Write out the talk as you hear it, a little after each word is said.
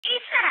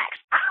sex.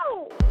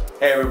 Ow!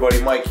 Hey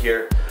everybody, Mike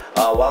here.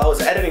 While I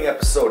was editing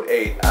episode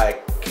 8, I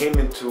came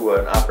into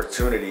an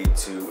opportunity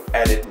to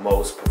edit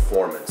Mo's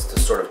performance, to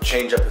sort of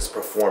change up his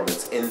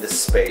performance in the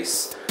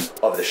space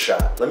of the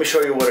shot. Let me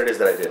show you what it is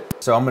that I did.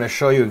 So I'm going to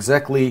show you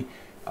exactly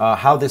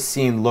how this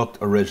scene looked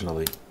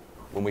originally.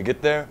 When we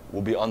get there,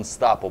 we'll be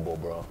unstoppable,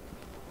 bro.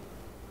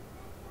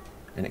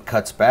 And it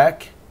cuts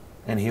back,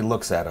 and he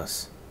looks at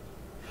us.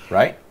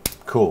 Right?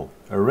 Cool.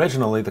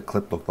 Originally, the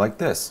clip looked like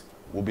this.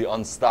 We'll be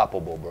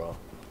unstoppable, bro.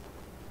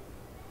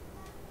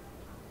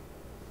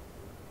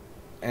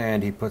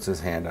 And he puts his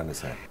hand on his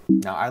head.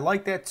 Now, I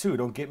like that too,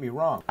 don't get me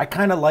wrong. I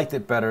kind of liked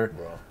it better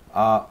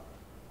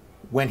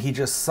when he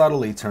just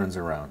subtly turns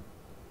around.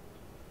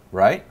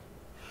 Right?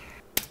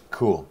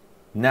 Cool.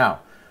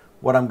 Now,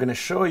 what I'm going to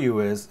show you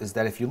is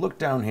that if you look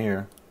down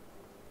here,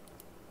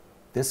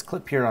 this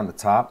clip here on the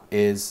top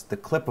is the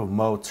clip of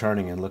Mo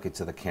turning and looking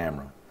to the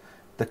camera.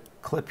 The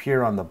clip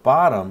here on the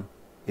bottom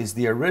is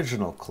the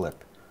original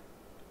clip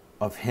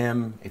of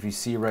him, if you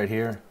see right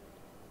here,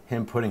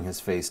 him putting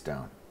his face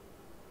down.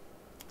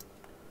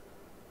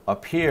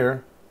 Up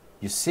here,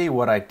 you see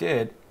what I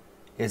did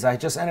is I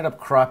just ended up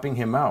cropping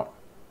him out.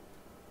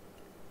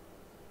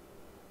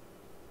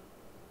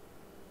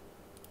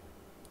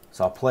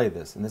 So I'll play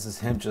this, and this is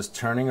him just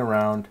turning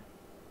around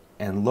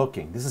and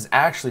looking. This is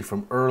actually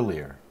from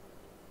earlier.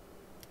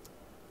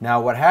 Now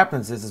what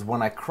happens is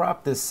when I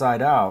crop this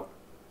side out,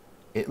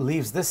 it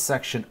leaves this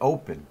section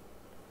open.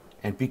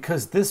 And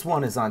because this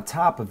one is on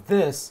top of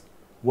this,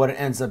 what it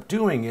ends up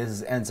doing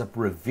is it ends up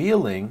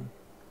revealing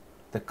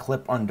the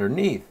clip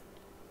underneath.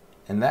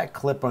 And that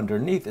clip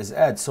underneath is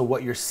Ed. So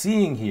what you're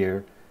seeing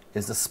here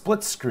is a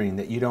split screen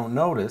that you don't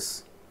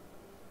notice.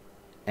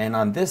 And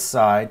on this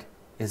side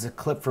is a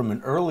clip from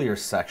an earlier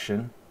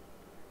section.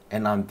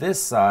 And on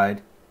this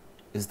side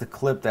is the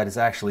clip that is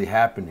actually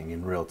happening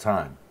in real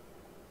time.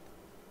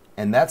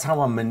 And that's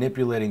how I'm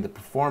manipulating the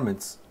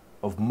performance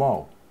of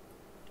Mo.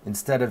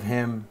 Instead of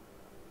him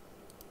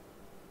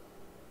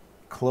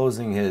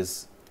putting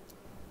his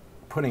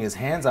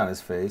hands on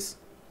his face,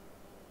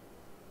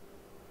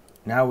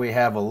 now we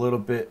have a little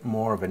bit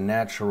more of a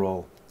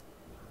natural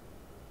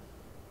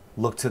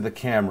look to the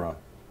camera.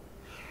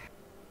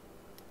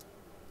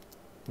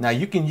 Now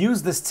you can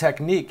use this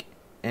technique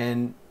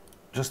in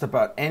just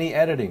about any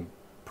editing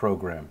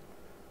program,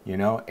 you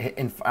know,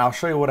 and I'll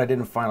show you what I did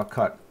in Final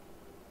Cut.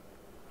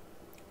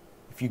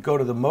 If you go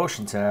to the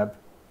motion tab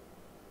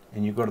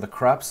and you go to the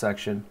crop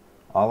section,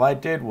 all I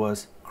did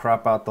was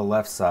crop out the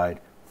left side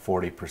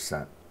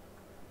 40%.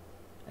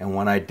 And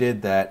when I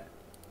did that,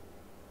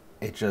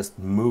 it just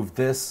moved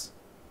this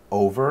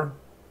over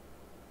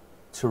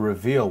to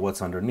reveal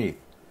what's underneath.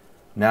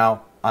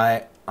 Now,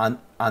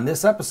 on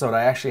this episode,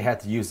 I actually had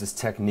to use this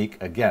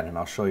technique again, and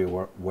I'll show you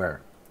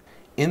where.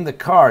 In the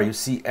car, you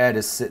see Ed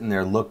is sitting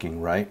there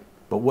looking, right?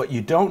 But what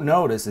you don't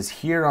notice is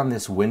here on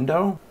this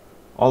window,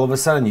 all of a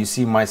sudden you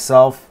see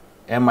myself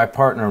and my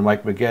partner,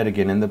 Mike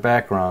McGettigan, in the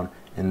background,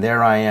 and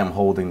there I am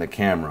holding the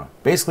camera.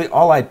 Basically,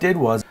 all I did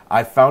was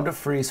I found a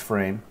freeze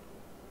frame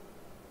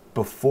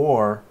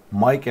before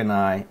Mike and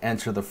I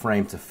enter the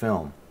frame to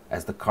film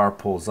as the car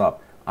pulls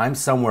up. I'm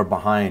somewhere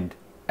behind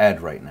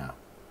Ed right now.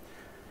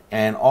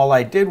 And all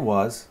I did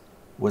was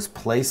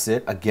place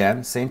it,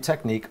 again, same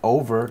technique,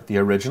 over the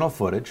original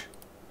footage.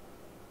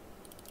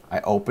 I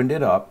opened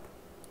it up,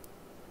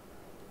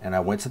 and I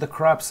went to the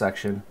crop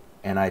section,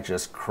 and I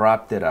just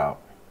cropped it out.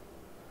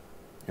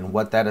 And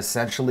what that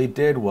essentially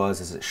did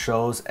was it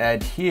shows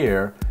Ed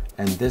here,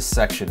 and this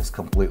section is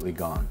completely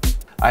gone.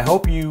 I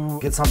hope you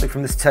get something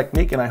from this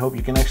technique, and I hope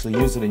you can actually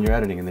use it in your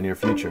editing in the near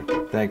future.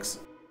 Thanks.